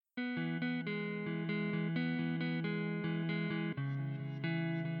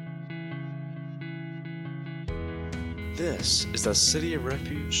This is the City of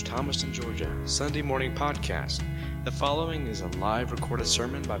Refuge, Thomaston, Georgia, Sunday morning podcast. The following is a live recorded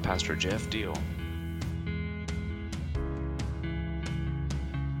sermon by Pastor Jeff Deel.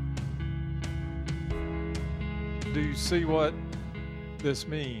 Do you see what this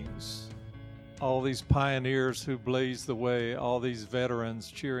means? All these pioneers who blazed the way, all these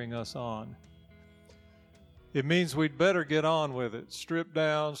veterans cheering us on. It means we'd better get on with it. Strip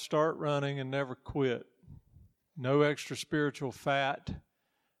down, start running, and never quit. No extra spiritual fat,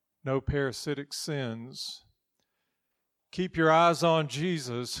 no parasitic sins. Keep your eyes on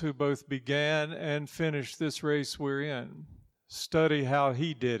Jesus, who both began and finished this race we're in. Study how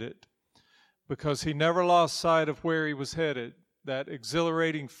he did it, because he never lost sight of where he was headed, that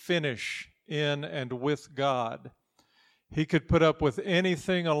exhilarating finish in and with God. He could put up with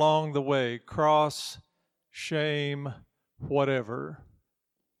anything along the way, cross, shame, whatever.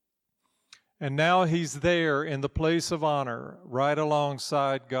 And now he's there in the place of honor, right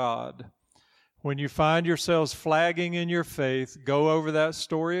alongside God. When you find yourselves flagging in your faith, go over that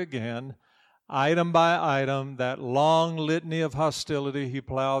story again, item by item, that long litany of hostility he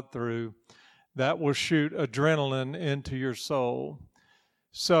plowed through. That will shoot adrenaline into your soul.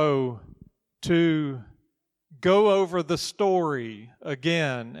 So, to go over the story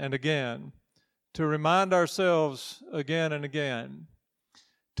again and again, to remind ourselves again and again,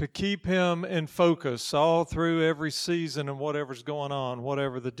 to keep him in focus all through every season and whatever's going on,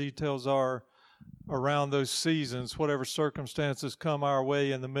 whatever the details are around those seasons, whatever circumstances come our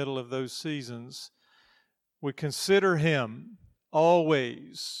way in the middle of those seasons. We consider him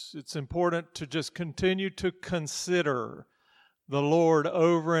always. It's important to just continue to consider the Lord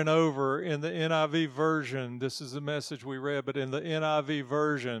over and over. In the NIV version, this is the message we read, but in the NIV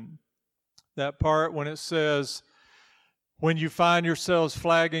version, that part when it says, when you find yourselves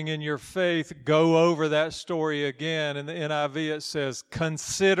flagging in your faith, go over that story again. In the NIV it says,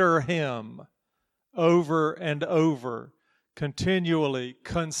 consider him over and over, continually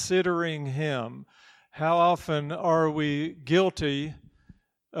considering him. How often are we guilty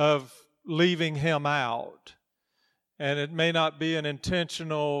of leaving him out? And it may not be an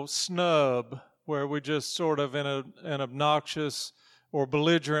intentional snub where we just sort of in an obnoxious or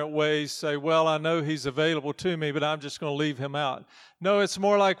belligerent way say, well, I know he's available to me, but I'm just going to leave him out. No, it's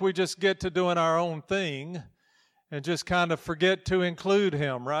more like we just get to doing our own thing and just kind of forget to include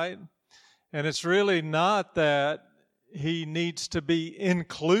him, right? And it's really not that he needs to be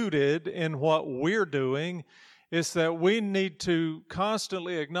included in what we're doing. It's that we need to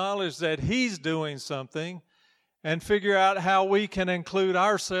constantly acknowledge that he's doing something and figure out how we can include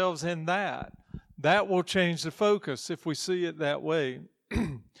ourselves in that. That will change the focus if we see it that way.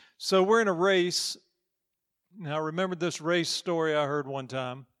 So we're in a race. Now, remember this race story I heard one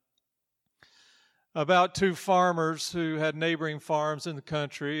time about two farmers who had neighboring farms in the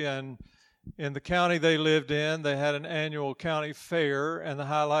country, and in the county they lived in, they had an annual county fair, and the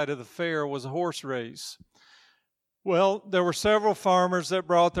highlight of the fair was a horse race. Well, there were several farmers that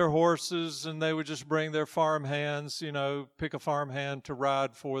brought their horses, and they would just bring their farm hands, pick a farm hand to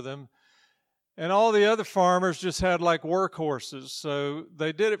ride for them. And all the other farmers just had like workhorses. So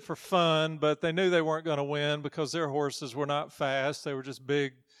they did it for fun, but they knew they weren't going to win because their horses were not fast. They were just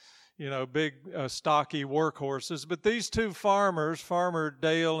big, stocky workhorses. But these two farmers, Farmer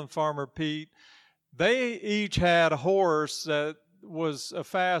Dale and Farmer Pete, they each had a horse that was a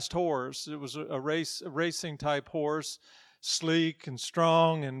fast horse. It was a racing type horse, sleek and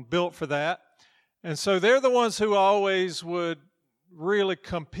strong and built for that. And so they're the ones who always would really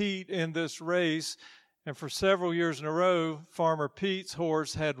compete in this race. And for several years in a row, Farmer Pete's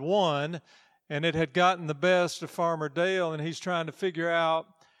horse had won, and it had gotten the best of Farmer Dale, and he's trying to figure out,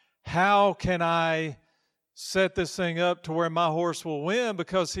 how can I set this thing up to where my horse will win?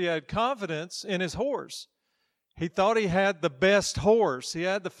 Because he had confidence in his horse. He thought he had the best horse. He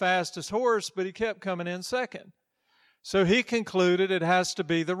had the fastest horse, but he kept coming in second. So he concluded it has to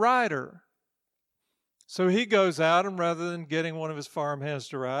be the rider. So he goes out, and rather than getting one of his farm hands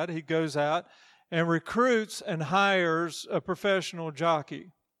to ride, he goes out and recruits and hires a professional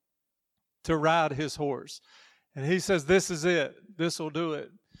jockey to ride his horse. And he says, this is it. This will do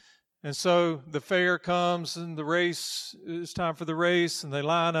it. And so the fair comes, and the race, it's time for the race, and they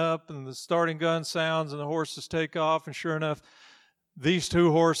line up, and the starting gun sounds, and the horses take off. And sure enough, these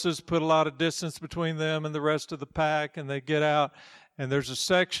two horses put a lot of distance between them and the rest of the pack, and they get out. And there's a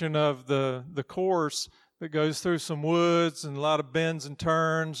section of the course that goes through some woods and a lot of bends and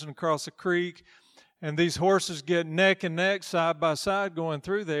turns and across a creek. And these horses get neck and neck, side by side going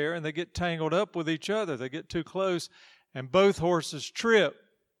through there, and they get tangled up with each other. They get too close, and both horses trip.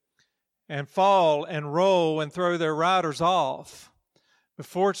 and fall and roll and throw their riders off. But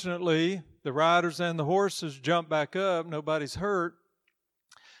fortunately, the riders and the horses jump back up. Nobody's hurt.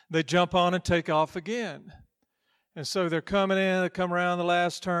 They jump on and take off again. And so they're coming in, they come around the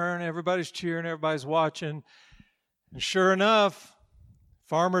last turn, everybody's cheering, everybody's watching. And sure enough,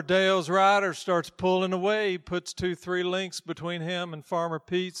 Farmer Dale's rider starts pulling away. He puts 2-3 lengths between him and Farmer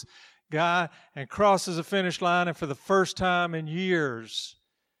Pete's guy and crosses the finish line. And for the first time in years,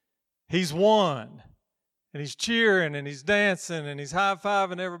 he's won. And he's cheering and he's dancing and he's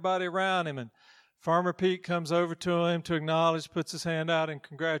high-fiving everybody around him. And Farmer Pete comes over to him to acknowledge, puts his hand out in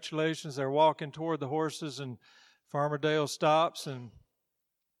congratulations. They're walking toward the horses, and Farmer Dale stops, and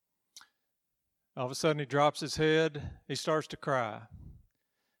all of a sudden he drops his head. He starts to cry.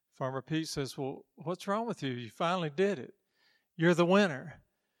 Farmer Pete says, "Well, what's wrong with you? You finally did it. You're the winner."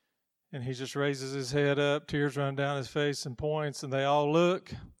 And he just raises his head up, tears run down his face and points, and they all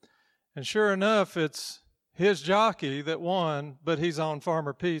look. And sure enough, it's his jockey that won, but he's on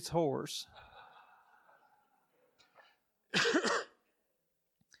Farmer Pete's horse.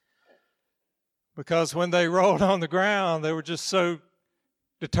 Because when they rolled on the ground, they were just so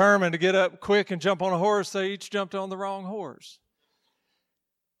determined to get up quick and jump on a horse, they each jumped on the wrong horse.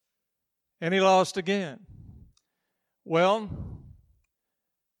 And he lost again. Well,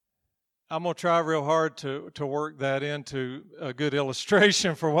 I'm going to try real hard to work that into a good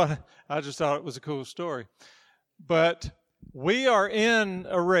illustration for what I just thought it was a cool story. But we are in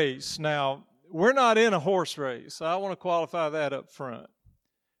a race. Now, we're not in a horse race. I want to qualify that up front.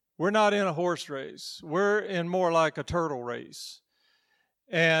 We're not in a horse race. We're in more like a turtle race.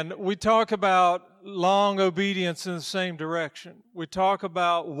 And we talk about long obedience in the same direction. We talk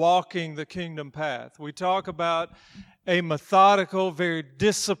about walking the kingdom path. We talk about a methodical, very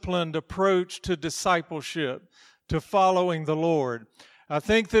disciplined approach to discipleship, to following the Lord. I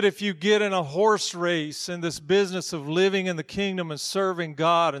think that if you get in a horse race in this business of living in the kingdom and serving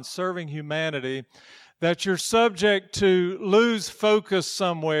God and serving humanity, that you're subject to lose focus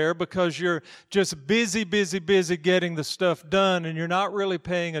somewhere because you're just busy getting the stuff done, and you're not really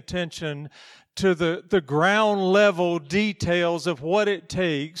paying attention to the ground level details of what it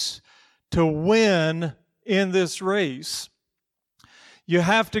takes to win in this race. You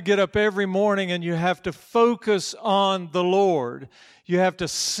have to get up every morning and you have to focus on the Lord. You have to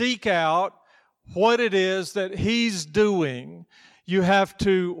seek out what it is that He's doing. You have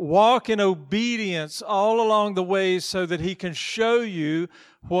to walk in obedience all along the way so that He can show you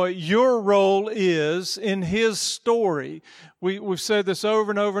what your role is in His story. We've said this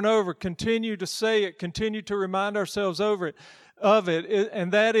over and over and over. Continue to say it. Continue to remind ourselves of it.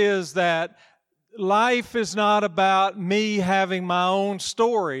 And that is that life is not about me having my own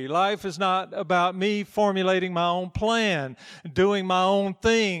story. Life is not about me formulating my own plan, doing my own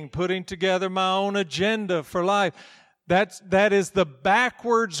thing, putting together my own agenda for life. That is the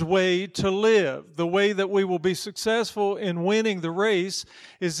backwards way to live. The way that we will be successful in winning the race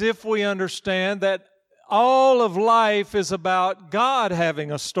is if we understand that all of life is about God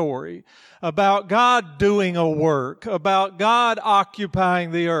having a story, about God doing a work, about God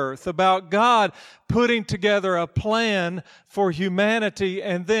occupying the earth, about God putting together a plan for humanity,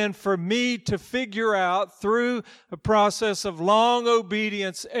 and then for me to figure out through a process of long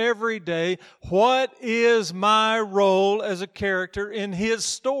obedience every day, what is my role as a character in His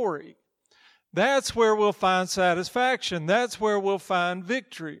story. That's where we'll find satisfaction. That's where we'll find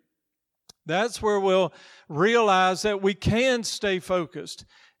victory. That's where we'll realize that we can stay focused,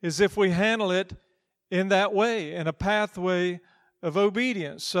 is if we handle it in that way, in a pathway of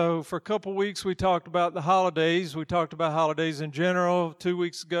obedience. So for a couple weeks we talked about the holidays. We talked about holidays in general. 2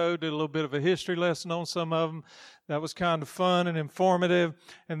 weeks ago, did a little bit of a history lesson on some of them. That was kind of fun and informative.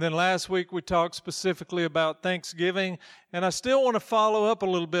 And then last week we talked specifically about Thanksgiving. And I still want to follow up a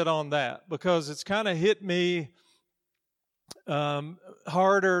little bit on that because it's kind of hit me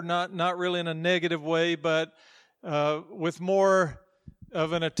harder, not really in a negative way, but with more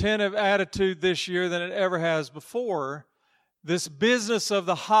of an attentive attitude this year than it ever has before. This business of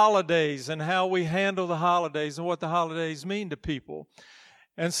the holidays and how we handle the holidays and what the holidays mean to people.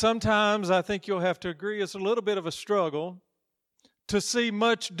 And sometimes I think you'll have to agree it's a little bit of a struggle to see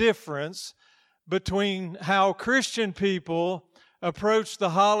much difference between how Christian people approach the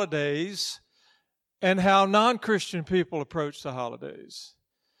holidays and how non-Christian people approach the holidays.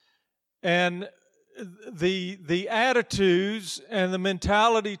 And the attitudes and the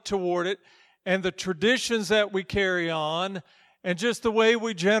mentality toward it and the traditions that we carry on and just the way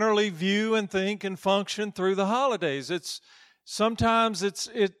we generally view and think and function through the holidays. Sometimes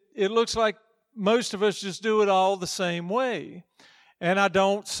it looks like most of us just do it all the same way. And I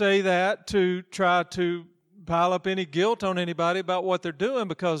don't say that to try to pile up any guilt on anybody about what they're doing,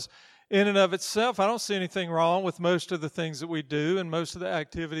 because in and of itself, I don't see anything wrong with most of the things that we do and most of the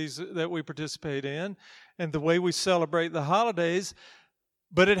activities that we participate in and the way we celebrate the holidays.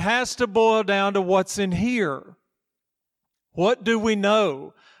 But it has to boil down to what's in here. What do we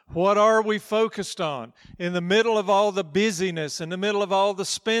know? What are we focused on? In the middle of all the busyness, in the middle of all the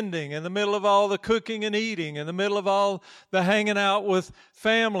spending, in the middle of all the cooking and eating, in the middle of all the hanging out with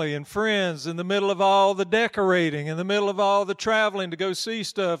family and friends, in the middle of all the decorating, in the middle of all the traveling to go see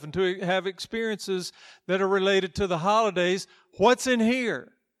stuff and to have experiences that are related to the holidays, what's in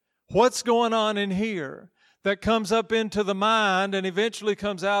here? What's going on in here that comes up into the mind and eventually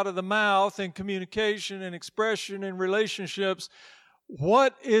comes out of the mouth in communication and expression and relationships?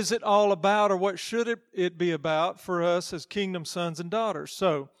 What is it all about, or what should it be about for us as kingdom sons and daughters?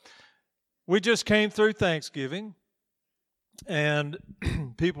 So, we just came through Thanksgiving, and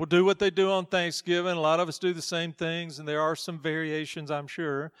people do what they do on Thanksgiving. A lot of us do the same things, and there are some variations, I'm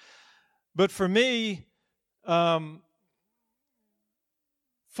sure. But for me,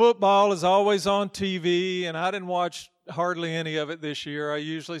 football is always on TV, and I didn't watch hardly any of it this year. I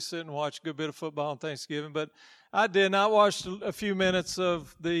usually sit and watch a good bit of football on Thanksgiving, but I did. I watched a few minutes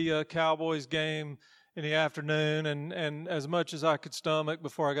of the Cowboys game in the afternoon, and as much as I could stomach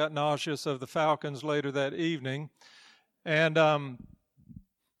before I got nauseous of the Falcons later that evening. And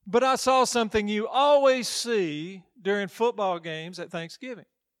but I saw something you always see during football games at Thanksgiving,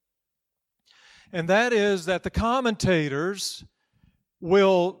 and that is that the commentators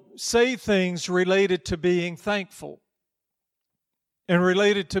will say things related to being thankful and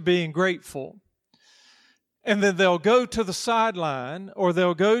related to being grateful. And then they'll go to the sideline, or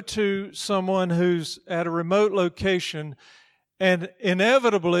they'll go to someone who's at a remote location, and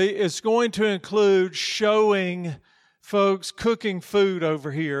inevitably it's going to include showing folks cooking food over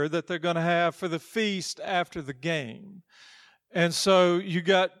here that they're going to have for the feast after the game. And so you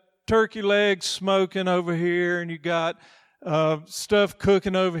got turkey legs smoking over here, and you got stuff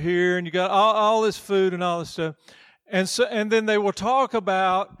cooking over here, and you got all this food and all this stuff. And then they will talk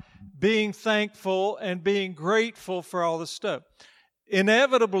about being thankful and being grateful for all this stuff.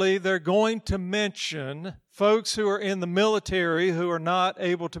 Inevitably, they're going to mention folks who are in the military who are not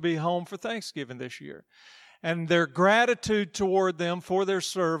able to be home for Thanksgiving this year, and their gratitude toward them for their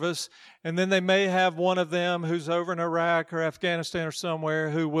service. And then they may have one of them who's over in Iraq or Afghanistan or somewhere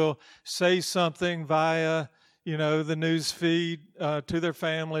who will say something via the news feed to their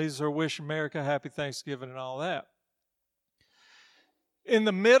families, or wish America happy Thanksgiving and all that. In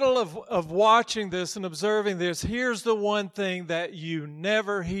the middle of watching this and observing this, here's the one thing that you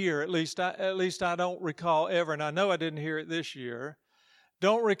never hear, at least I don't recall ever, and I know I didn't hear it this year,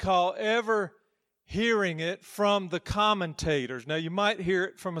 don't recall ever hearing it from the commentators. Now, you might hear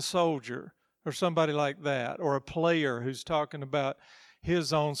it from a soldier or somebody like that, or a player who's talking about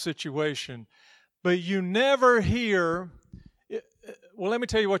his own situation. But you never hear, well, let me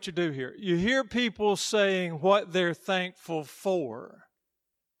tell you what you do hear. You hear people saying what they're thankful for,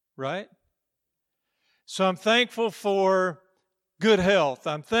 right? So I'm thankful for good health.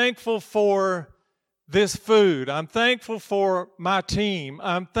 I'm thankful for this food. I'm thankful for my team.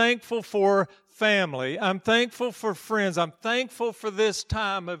 I'm thankful for family. I'm thankful for friends. I'm thankful for this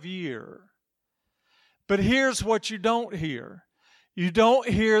time of year. But here's what you don't hear. You don't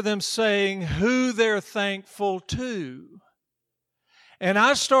hear them saying who they're thankful to. And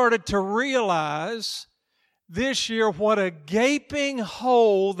I started to realize this year what a gaping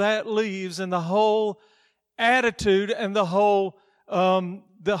hole that leaves in the whole attitude and the whole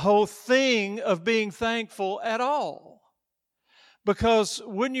thing of being thankful at all. Because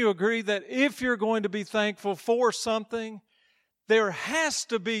wouldn't you agree that if you're going to be thankful for something, there has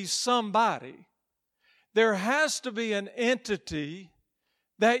to be somebody, there has to be an entity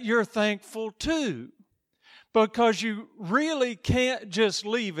that you're thankful to. Because you really can't just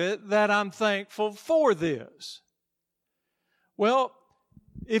leave it that I'm thankful for this. Well,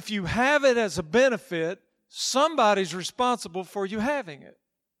 if you have it as a benefit, somebody's responsible for you having it.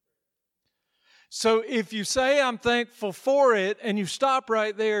 So if you say I'm thankful for it and you stop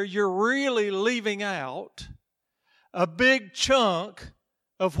right there, you're really leaving out a big chunk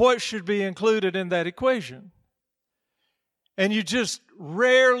of what should be included in that equation. And you just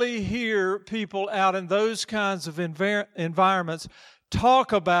rarely hear people out in those kinds of environments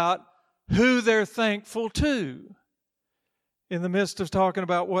talk about who they're thankful to in the midst of talking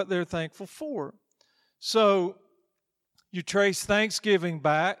about what they're thankful for. So you trace Thanksgiving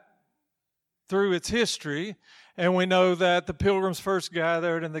back through its history, And we know that the Pilgrims first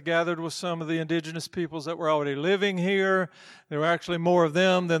gathered, and they gathered with some of the indigenous peoples that were already living here. There were actually more of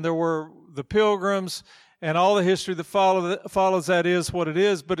them than there were the Pilgrims. And all the history that follows that is what it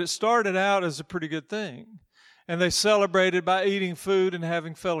is. But it started out as a pretty good thing. And they celebrated by eating food and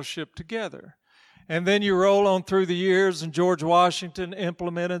having fellowship together. And then you roll on through the years, and George Washington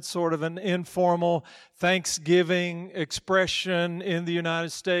implemented sort of an informal Thanksgiving expression in the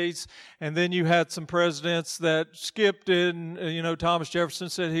United States. And then you had some presidents that skipped it. And, Thomas Jefferson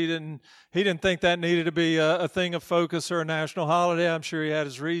said he didn't think that needed to be a thing of focus or a national holiday. I'm sure he had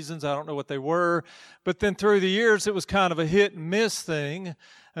his reasons. I don't know what they were. But then through the years, it was kind of a hit and miss thing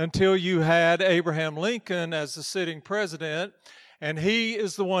until you had Abraham Lincoln as the sitting president. And he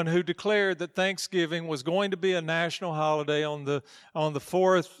is the one who declared that Thanksgiving was going to be a national holiday on the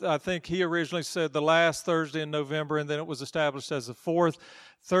 4th. I think he originally said the last Thursday in November, and then it was established as the 4th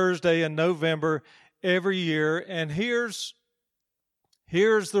Thursday in November every year. And here's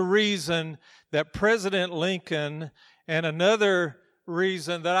the reason that President Lincoln, and another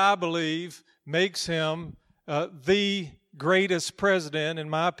reason that I believe makes him the greatest president, in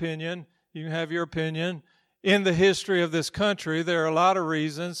my opinion. You can have your opinion. In the history of this country, there are a lot of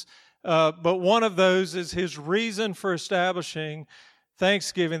reasons, but one of those is his reason for establishing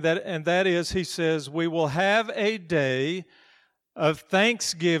Thanksgiving, and that is, he says, we will have a day of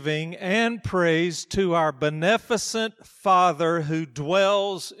thanksgiving and praise to our beneficent Father who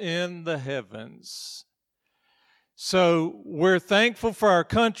dwells in the heavens. So we're thankful for our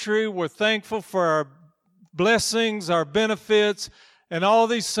country, we're thankful for our blessings, our benefits, and all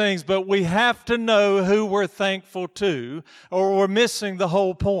these things, but we have to know who we're thankful to, or we're missing the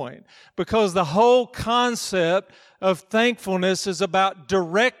whole point. Because the whole concept of thankfulness is about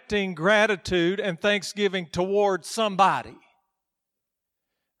directing gratitude and thanksgiving towards somebody.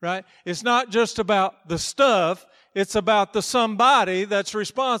 Right? It's not just about the stuff, it's about the somebody that's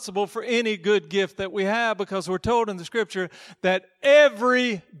responsible for any good gift that we have, because we're told in the Scripture that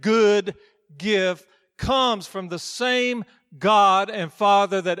every good gift comes from the same God and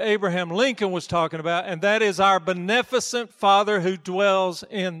Father that Abraham Lincoln was talking about, and that is our beneficent Father who dwells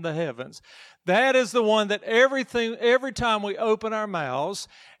in the heavens. That is the one that every time we open our mouths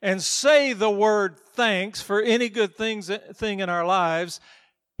and say the word thanks for any good thing in our lives,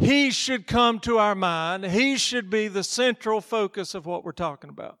 He should come to our mind. He should be the central focus of what we're talking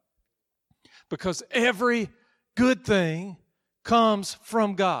about. Because every good thing comes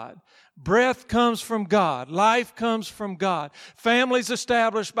from God. Breath comes from God. Life comes from God. Families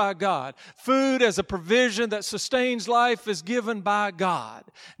established by God. Food as a provision that sustains life is given by God.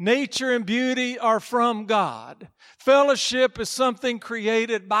 Nature and beauty are from God. Fellowship is something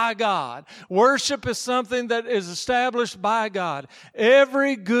created by God. Worship is something that is established by God.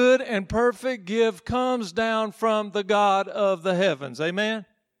 Every good and perfect gift comes down from the God of the heavens. Amen?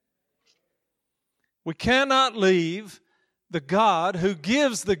 We cannot leave the God who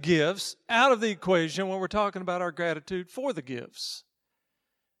gives the gifts out of the equation when we're talking about our gratitude for the gifts.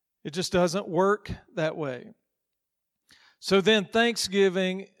 It just doesn't work that way. So then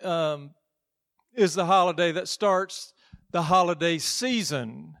Thanksgiving is the holiday that starts the holiday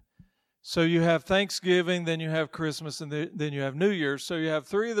season. So you have Thanksgiving, then you have Christmas, and then you have New Year's. So you have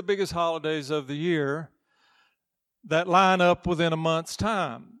three of the biggest holidays of the year that line up within a month's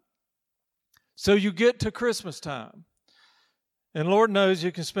time. So you get to Christmas time. And Lord knows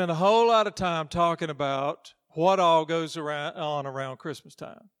you can spend a whole lot of time talking about what all goes on around Christmas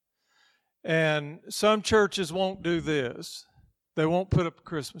time. And some churches won't do this. They won't put up a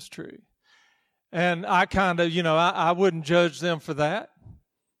Christmas tree. And I kind of, I wouldn't judge them for that.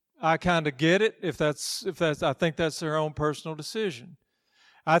 I kind of get it if that's I think that's their own personal decision.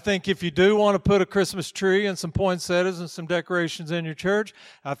 I think if you do want to put a Christmas tree and some poinsettias and some decorations in your church,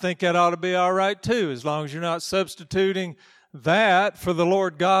 I think that ought to be all right too, as long as you're not substituting that for the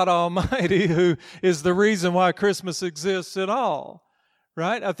Lord God Almighty, who is the reason why Christmas exists at all.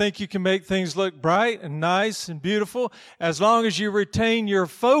 Right? I think you can make things look bright and nice and beautiful as long as you retain your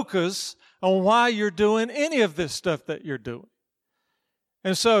focus on why you're doing any of this stuff that you're doing.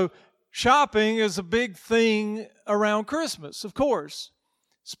 And so shopping is a big thing around Christmas, of course.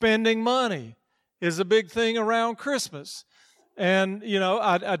 Spending money is a big thing around Christmas. And,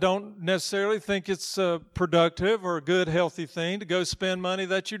 I don't necessarily think it's productive or a good, healthy thing to go spend money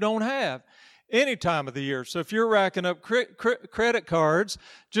that you don't have any time of the year. So if you're racking up credit cards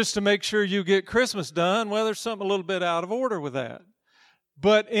just to make sure you get Christmas done, well, there's something a little bit out of order with that.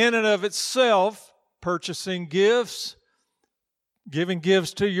 But in and of itself, purchasing gifts, giving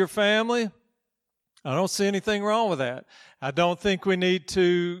gifts to your family, I don't see anything wrong with that. I don't think we need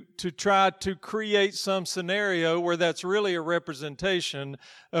to try to create some scenario where that's really a representation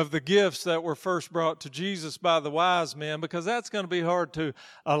of the gifts that were first brought to Jesus by the wise men, because that's going to be hard to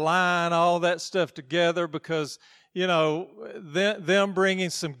align all that stuff together, because, you know, them bringing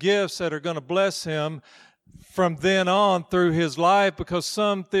some gifts that are going to bless him from then on through his life, because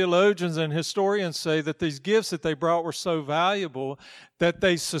some theologians and historians say that these gifts that they brought were so valuable that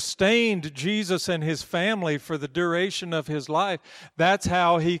they sustained Jesus and his family for the duration of his life. That's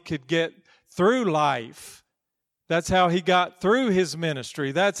how he could get through life. That's how he got through his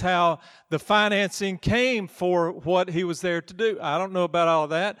ministry. That's how the financing came for what he was there to do. I don't know about all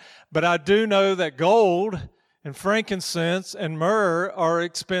that, but I do know that gold and frankincense and myrrh are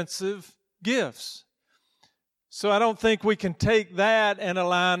expensive gifts. So I don't think we can take that and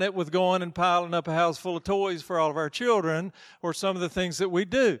align it with going and piling up a house full of toys for all of our children, or some of the things that we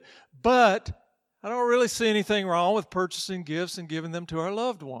do. But I don't really see anything wrong with purchasing gifts and giving them to our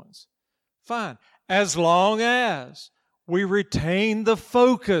loved ones. Fine. As long as we retain the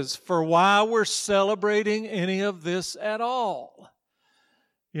focus for why we're celebrating any of this at all.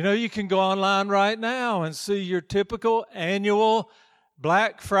 You know, you can go online right now and see your typical annual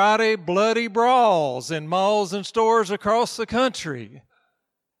Black Friday bloody brawls in malls and stores across the country.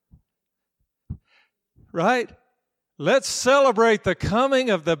 Right? Let's celebrate the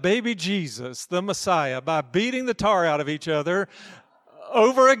coming of the baby Jesus, the Messiah, by beating the tar out of each other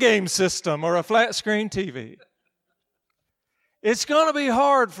over a game system or a flat screen TV. It's going to be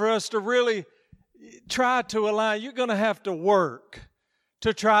hard for us to really try to align. You're going to have to work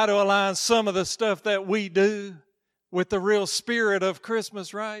to try to align some of the stuff that we do with the real spirit of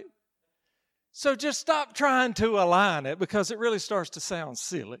Christmas, right? So just stop trying to align it, because it really starts to sound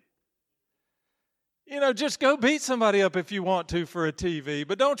silly. You know, just go beat somebody up if you want to for a TV,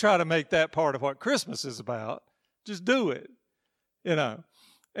 but don't try to make that part of what Christmas is about. Just do it, you know.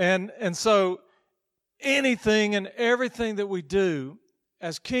 And so anything and everything that we do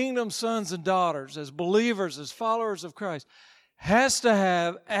as kingdom sons and daughters, as believers, as followers of Christ, has to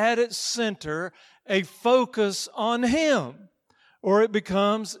have at its center a focus on Him, or it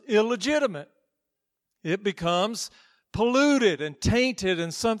becomes illegitimate. It becomes polluted and tainted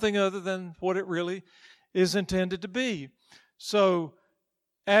and something other than what it really is intended to be. So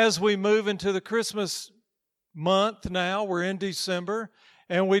as we move into the Christmas month now, we're in December,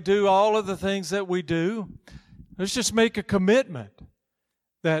 and we do all of the things that we do, let's just make a commitment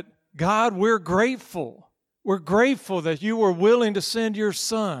that, God, we're grateful. We're grateful that you were willing to send your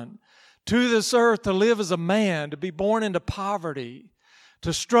Son to this earth to live as a man, to be born into poverty,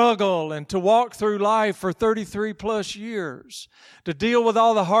 to struggle and to walk through life for 33 plus years, to deal with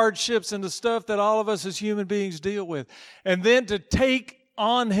all the hardships and the stuff that all of us as human beings deal with, and then to take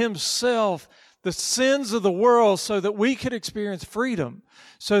on Himself the sins of the world so that we could experience freedom,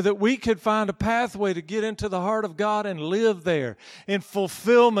 so that we could find a pathway to get into the heart of God and live there in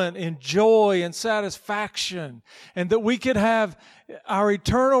fulfillment, in joy and satisfaction, and that we could have our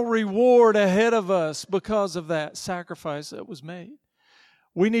eternal reward ahead of us because of that sacrifice that was made.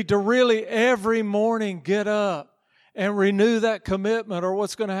 We need to really every morning get up and renew that commitment, or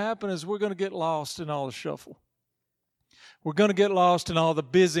what's going to happen is we're going to get lost in all the shuffle. We're going to get lost in all the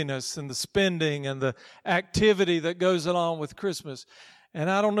busyness and the spending and the activity that goes along with Christmas. And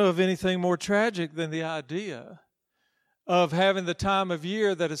I don't know of anything more tragic than the idea of having the time of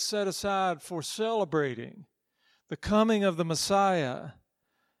year that is set aside for celebrating the coming of the Messiah,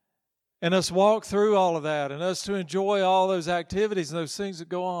 and us walk through all of that, and us to enjoy all those activities and those things that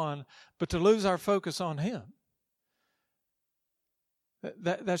go on, but to lose our focus on Him.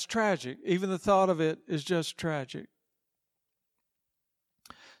 That's tragic. Even the thought of it is just tragic.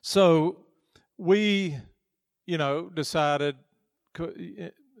 So we, decided,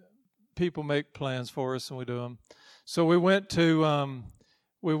 people make plans for us and we do them. So we went to, and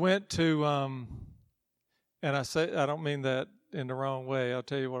I don't mean that in the wrong way. I'll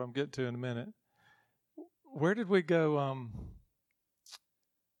tell you what I'm getting to in a minute. Where did we go?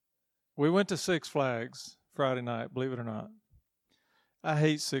 We went to Six Flags Friday night, believe it or not. I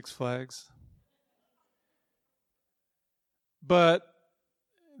hate Six Flags. But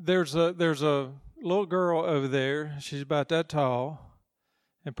there's a little girl over there. She's about that tall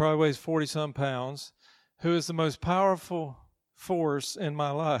and probably weighs 40-some pounds, who is the most powerful force in my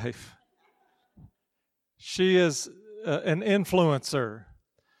life. She is an influencer,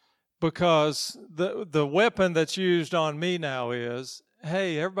 because the weapon that's used on me now is,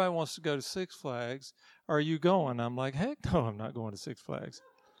 hey, everybody wants to go to Six Flags. Are you going? I'm like, heck no, I'm not going to Six Flags.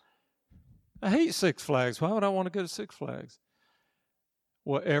 I hate Six Flags. Why would I want to go to Six Flags?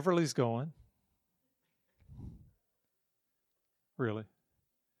 Well, Everly's going. really.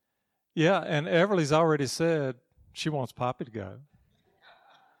 Yeah, and Everly's already said she wants Poppy to go.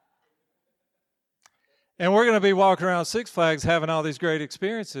 And we're going to be walking around Six Flags having all these great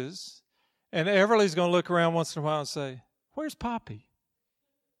experiences. And Everly's going to look around once in a while and say, where's Poppy?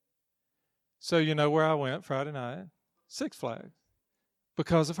 So you know where I went Friday night? Six Flags.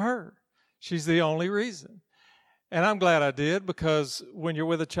 Because of her. She's the only reason. And I'm glad I did, because when you're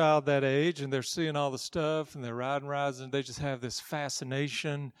with a child that age and they're seeing all the stuff and they're riding rides and they just have this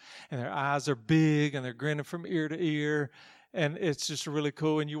fascination and their eyes are big and they're grinning from ear to ear, and it's just really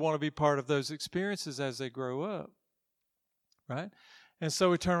cool, and you want to be part of those experiences as they grow up, right? And so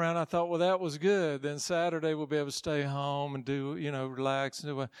we turned around and I thought, well, that was good. Then Saturday we'll be able to stay home and do, relax.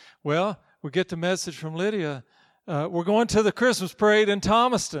 Well, we get the message from Lydia, we're going to the Christmas parade in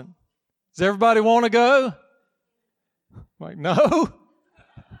Thomaston. Does everybody want to go? I'm like, no.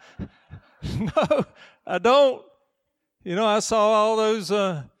 No, I don't. I saw all those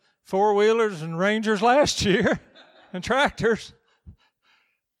four-wheelers and Rangers last year and tractors.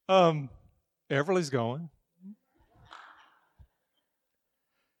 Everly's going.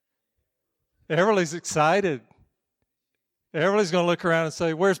 Everly's excited. Everly's going to look around and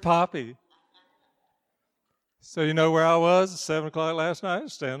say, where's Poppy? So you know where I was at 7 o'clock last night,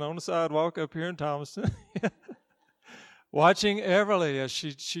 standing on the sidewalk up here in Thomaston, watching Everly as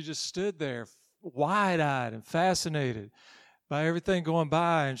she just stood there, wide-eyed and fascinated by everything going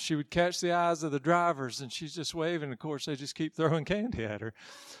by, and she would catch the eyes of the drivers, and she's just waving. Of course, they just keep throwing candy at her.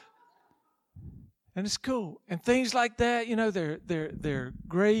 And it's cool. And things like that, they're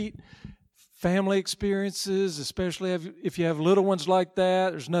great family experiences, especially if you have little ones like that.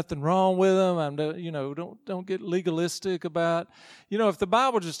 There's nothing wrong with them. Don't get legalistic about, if the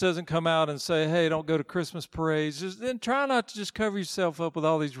Bible just doesn't come out and say, hey, don't go to Christmas parades, then try not to just cover yourself up with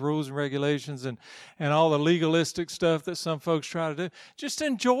all these rules and regulations and all the legalistic stuff that some folks try to do. Just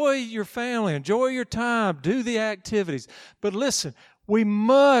enjoy your family, enjoy your time, do the activities. But listen, we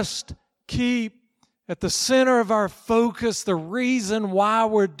must keep at the center of our focus the reason why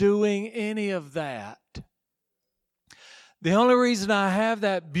we're doing any of that. The only reason I have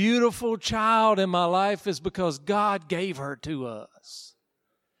that beautiful child in my life is because God gave her to us.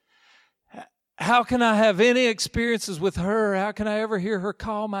 How can I have any experiences with her? How can I ever hear her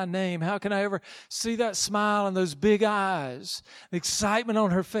call my name? How can I ever see that smile and those big eyes, the excitement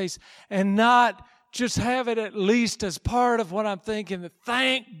on her face, and not just have it at least as part of what I'm thinking? That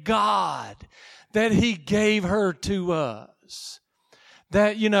thank God that He gave her to us.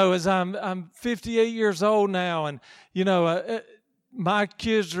 That, as I'm 58 years old now, and, my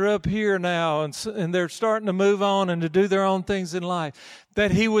kids are up here now, and they're starting to move on and to do their own things in life,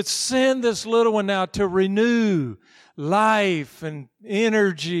 that He would send this little one now to renew life and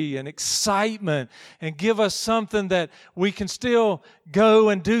energy and excitement and give us something that we can still go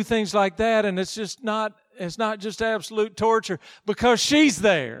and do things like that, and it's not just absolute torture because she's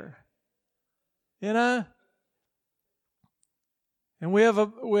there. And we have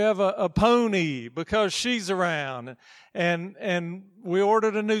a pony because she's around, and we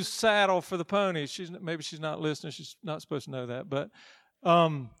ordered a new saddle for the pony. Maybe she's not listening. She's not supposed to know that, but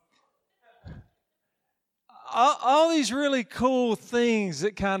all these really cool things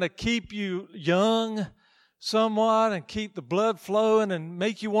that kind of keep you young somewhat and keep the blood flowing and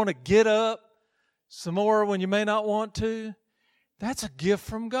make you want to get up some more when you may not want to. That's a gift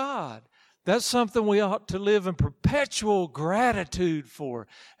from God. That's something we ought to live in perpetual gratitude for.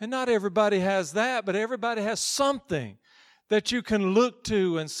 And not everybody has that, but everybody has something that you can look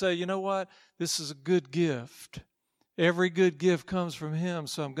to and say, you know what, this is a good gift. Every good gift comes from Him,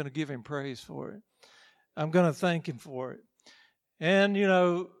 so I'm going to give Him praise for it. I'm going to thank Him for it. And,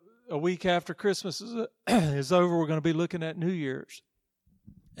 a week after Christmas is over, we're going to be looking at New Year's.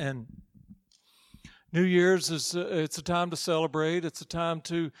 And New Year's it's a time to celebrate. It's a time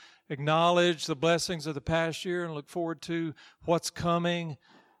to acknowledge the blessings of the past year and look forward to what's coming.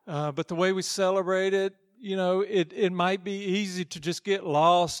 But the way we celebrate it, it might be easy to just get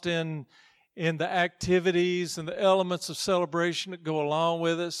lost in the activities and the elements of celebration that go along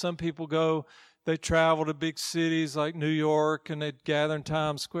with it. Some people they travel to big cities like New York and they gather in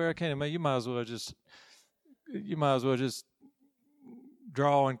Times Square. I can't imagine. You might as well just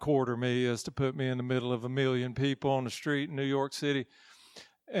draw and quarter me as to put me in the middle of 1 million people on the street in New York City.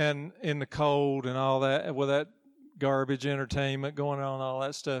 And in the cold and all that, with that garbage entertainment going on, all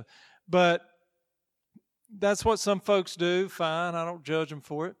that stuff. But that's what some folks do. Fine, I don't judge them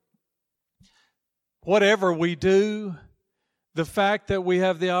for it. Whatever we do, the fact that we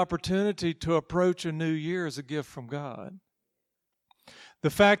have the opportunity to approach a new year is a gift from God. The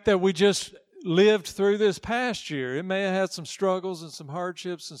fact that we just lived through this past year. It may have had some struggles and some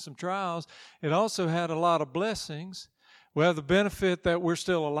hardships and some trials. It also had a lot of blessings. We have the benefit that we're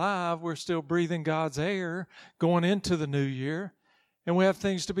still alive. We're still breathing God's air going into the new year. And we have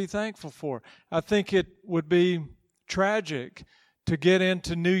things to be thankful for. I think it would be tragic to get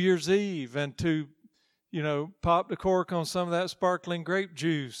into New Year's Eve and to, pop the cork on some of that sparkling grape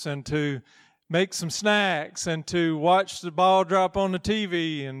juice and to make some snacks and to watch the ball drop on the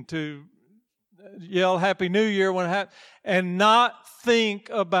TV and to yell Happy New Year when it happens, and not think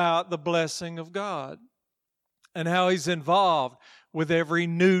about the blessing of God and how He's involved with every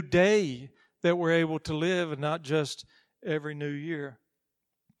new day that we're able to live and not just every new year.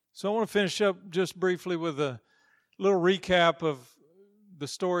 So I want to finish up just briefly with a little recap of the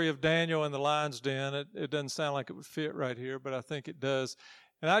story of Daniel in the lion's den. It doesn't sound like it would fit right here, but I think it does.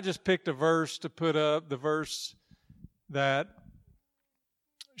 And I just picked a verse to put up, the verse that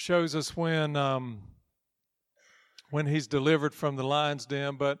shows us when he's delivered from the lion's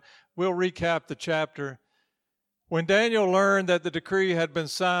den, but we'll recap the chapter. When Daniel learned that the decree had been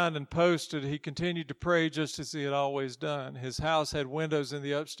signed and posted, he continued to pray just as he had always done. His house had windows in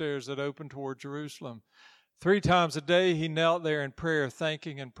the upstairs that opened toward Jerusalem. 3 times a day he knelt there in prayer,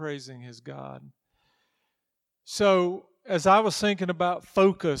 thanking and praising his God. So as I was thinking about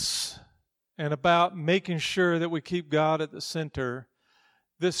focus and about making sure that we keep God at the center,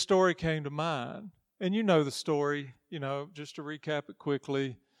 this story came to mind. And you know the story, just to recap it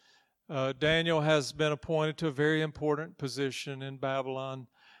quickly. Daniel has been appointed to a very important position in Babylon,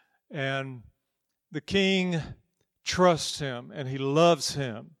 and the king trusts him and he loves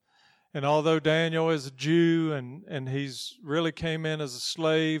him. And although Daniel is a Jew and he's really came in as a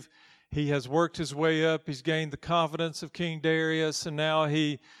slave, he has worked his way up. He's gained the confidence of King Darius, and now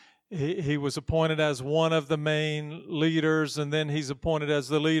he was appointed as one of the main leaders, and then he's appointed as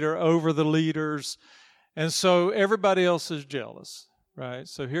the leader over the leaders. And so everybody else is jealous, right?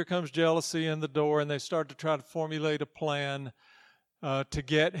 So here comes jealousy in the door, and they start to try to formulate a plan to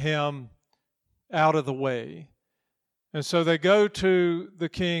get him out of the way. And so they go to the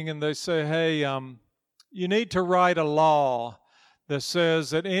king and they say, hey, you need to write a law that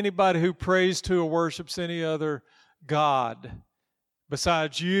says that anybody who prays to or worships any other god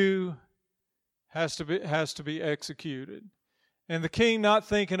besides you has to be executed. And the king, not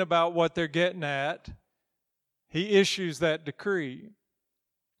thinking about what they're getting at, he issues that decree.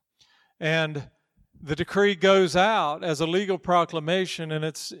 And the decree goes out as a legal proclamation, and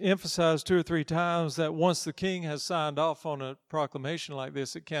it's emphasized 2 or 3 times that once the king has signed off on a proclamation like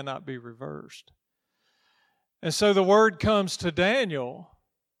this, it cannot be reversed. And so the word comes to Daniel.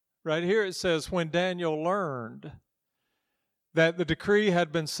 Right here it says, when Daniel learned that the decree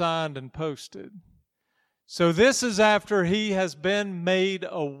had been signed and posted. So this is after he has been made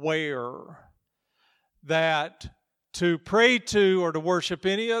aware that to pray to or to worship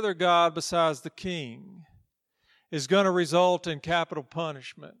any other god besides the king is going to result in capital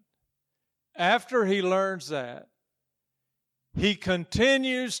punishment. After he learns that, he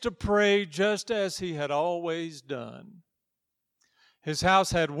continues to pray just as he had always done. His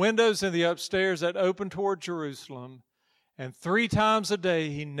house had windows in the upstairs that opened toward Jerusalem, and 3 times a day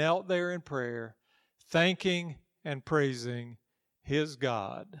he knelt there in prayer, thanking and praising his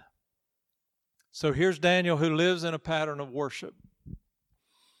God. So here's Daniel, who lives in a pattern of worship.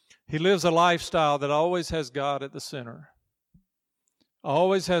 He lives a lifestyle that always has God at the center.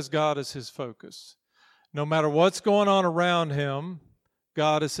 Always has God as his focus. No matter what's going on around him,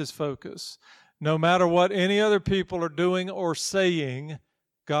 God is his focus. No matter what any other people are doing or saying,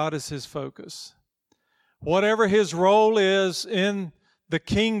 God is his focus. Whatever his role is in the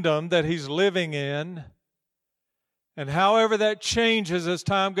kingdom that he's living in, and however that changes as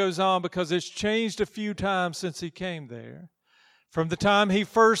time goes on, because it's changed a few times since he came there. From the time he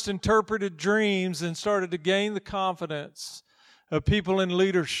first interpreted dreams and started to gain the confidence of people in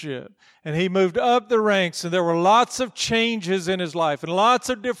leadership, and he moved up the ranks, and there were lots of changes in his life and lots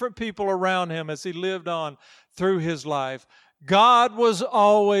of different people around him as he lived on through his life. God was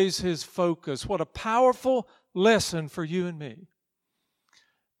always his focus. What a powerful lesson for you and me.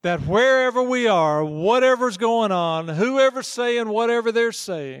 That wherever we are, whatever's going on, whoever's saying whatever they're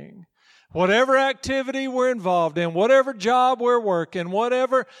saying, whatever activity we're involved in, whatever job we're working,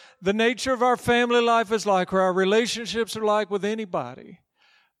 whatever the nature of our family life is like, or our relationships are like with anybody,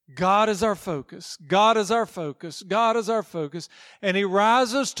 God is our focus. God is our focus. God is our focus. And he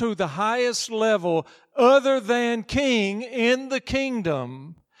rises to the highest level other than king in the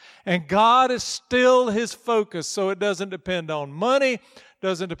kingdom. And God is still his focus, so it doesn't depend on money,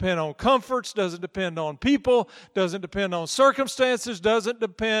 doesn't depend on comforts, doesn't depend on people, doesn't depend on circumstances, doesn't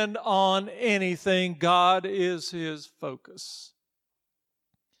depend on anything. God is his focus.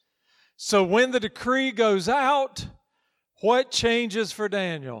 So when the decree goes out, what changes for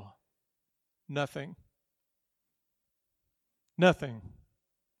Daniel? Nothing. Nothing.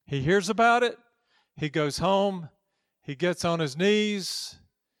 He hears about it. He goes home. He gets on his knees,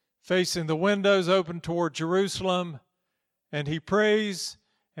 facing the windows open toward Jerusalem, and he prays,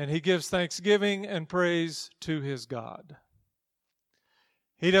 and he gives thanksgiving and praise to his God.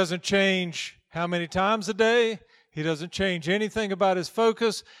 He doesn't change how many times a day. He doesn't change anything about his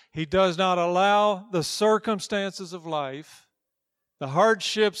focus. He does not allow the circumstances of life, the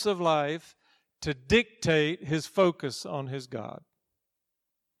hardships of life, to dictate his focus on his God.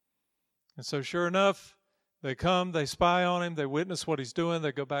 And so sure enough, they come, they spy on him, they witness what he's doing,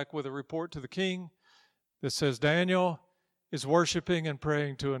 they go back with a report to the king that says Daniel is worshiping and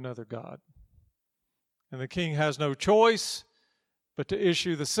praying to another God. And the king has no choice but to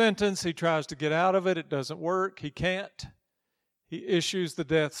issue the sentence. He tries to get out of it. It doesn't work. He can't. He issues the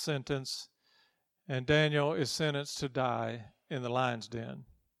death sentence, and Daniel is sentenced to die in the lion's den.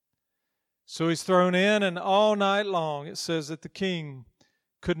 So he's thrown in, and all night long it says that the king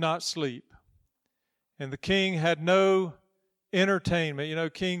could not sleep. And the king had no entertainment. You know,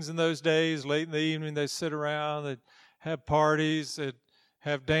 kings in those days, late in the evening, they sit around, they'd have parties, they'd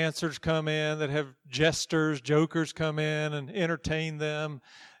have dancers come in, they'd have jesters, jokers come in and entertain them,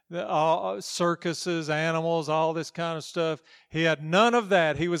 circuses, animals, all this kind of stuff. He had none of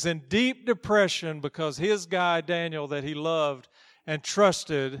that. He was in deep depression because his guy, Daniel, that he loved and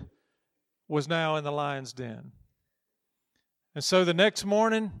trusted, was now in the lion's den. And so the next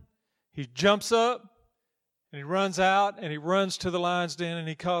morning, he jumps up and he runs out and he runs to the lion's den and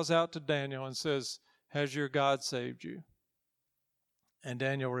he calls out to Daniel and says, "Has your God saved you?" And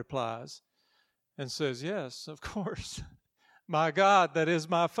Daniel replies and says, "Yes, of course. My God, that is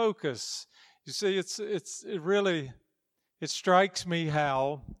my focus." You see, it strikes me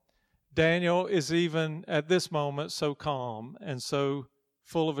how Daniel is even at this moment so calm and so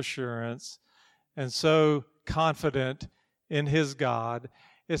full of assurance and so confident in his God.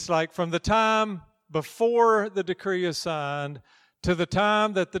 It's like from the time before the decree is signed to the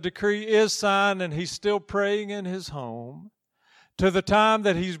time that the decree is signed and he's still praying in his home, to the time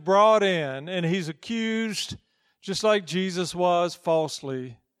that he's brought in and he's accused, just like Jesus was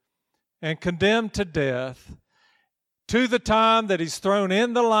falsely, and condemned to death, to the time that he's thrown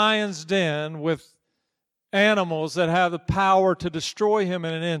in the lion's den with animals that have the power to destroy him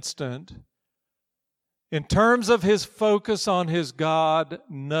in an instant. In terms of his focus on his God,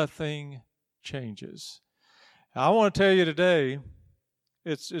 nothing changes. I want to tell you today,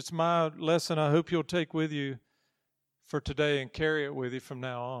 it's my lesson I hope you'll take with you for today and carry it with you from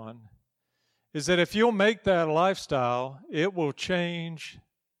now on, is that if you'll make that a lifestyle, it will change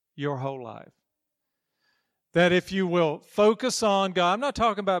your whole life. That if you will focus on God, I'm not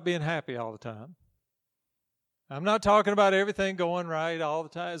talking about being happy all the time. I'm not talking about everything going right all the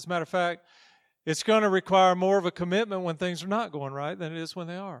time. As a matter of fact, it's going to require more of a commitment when things are not going right than it is when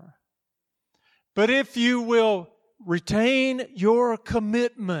they are. But if you will retain your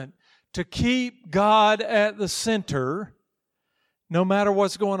commitment to keep God at the center, no matter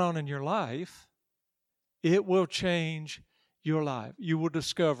what's going on in your life, it will change your life. You will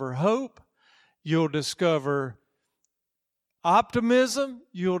discover hope. You'll discover optimism.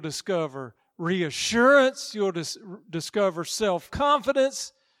 You'll discover reassurance. You'll discover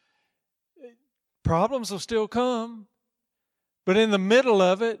self-confidence. Problems will still come, but in the middle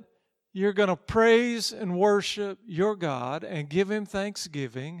of it, you're going to praise and worship your God and give Him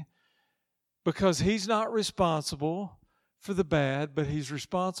thanksgiving, because He's not responsible for the bad, but He's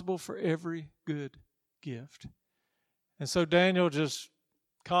responsible for every good gift. And so Daniel just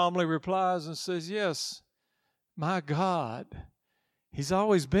calmly replies and says, "Yes, my God, He's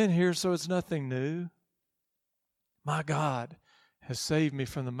always been here, so it's nothing new. My God has saved me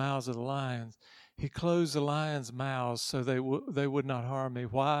from the mouths of the lions. He closed the lions' mouths so they would not harm me."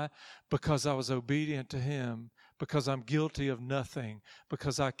 Why? Because I was obedient to Him, because I'm guilty of nothing,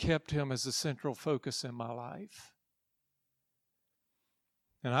 because I kept Him as the central focus in my life.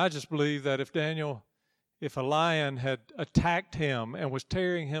 And I just believe that if a lion had attacked him and was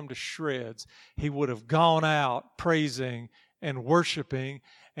tearing him to shreds, he would have gone out praising and worshiping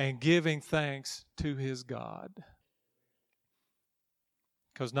and giving thanks to his God.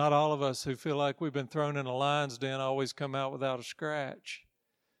 Because not all of us who feel like we've been thrown in a lion's den always come out without a scratch.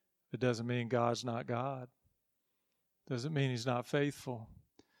 It doesn't mean God's not God. Doesn't mean He's not faithful.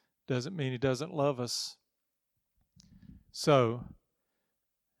 doesn't mean he doesn't love us. So,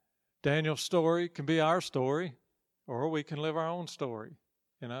 Daniel's story can be our story, or we can live our own story.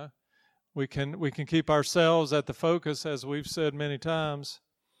 You know, we can keep ourselves at the focus, as we've said many times.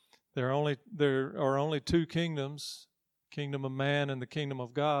 There are only two kingdoms: kingdom of man and the kingdom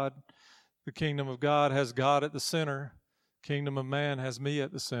of God. The kingdom of God has God at the center. Kingdom of man has me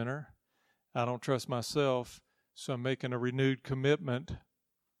at the center. I don't trust myself, so I'm making a renewed commitment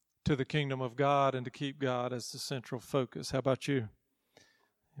to the kingdom of God and to keep God as the central focus. How about you?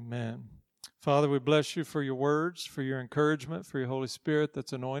 Amen. Father, we bless you for your words, for your encouragement, for your Holy Spirit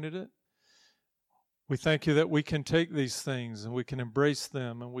that's anointed it. We thank you that we can take these things and we can embrace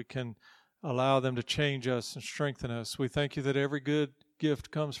them and we can allow them to change us and strengthen us. We thank you that every good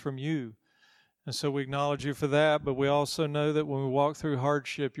gift comes from you. And so we acknowledge you for that, but we also know that when we walk through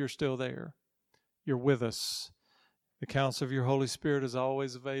hardship, you're still there. You're with us. The counsel of your Holy Spirit is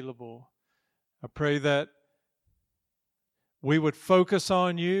always available. I pray that we would focus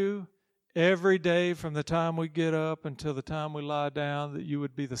on you every day from the time we get up until the time we lie down, that you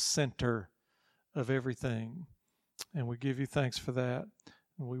would be the center of everything. And we give you thanks for that.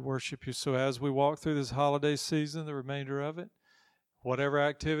 And we worship you. So as we walk through this holiday season, the remainder of it, whatever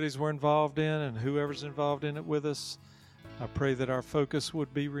activities we're involved in and whoever's involved in it with us, I pray that our focus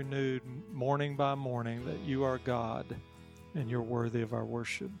would be renewed morning by morning, that you are God and you're worthy of our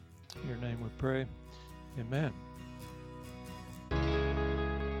worship. In your name we pray. Amen.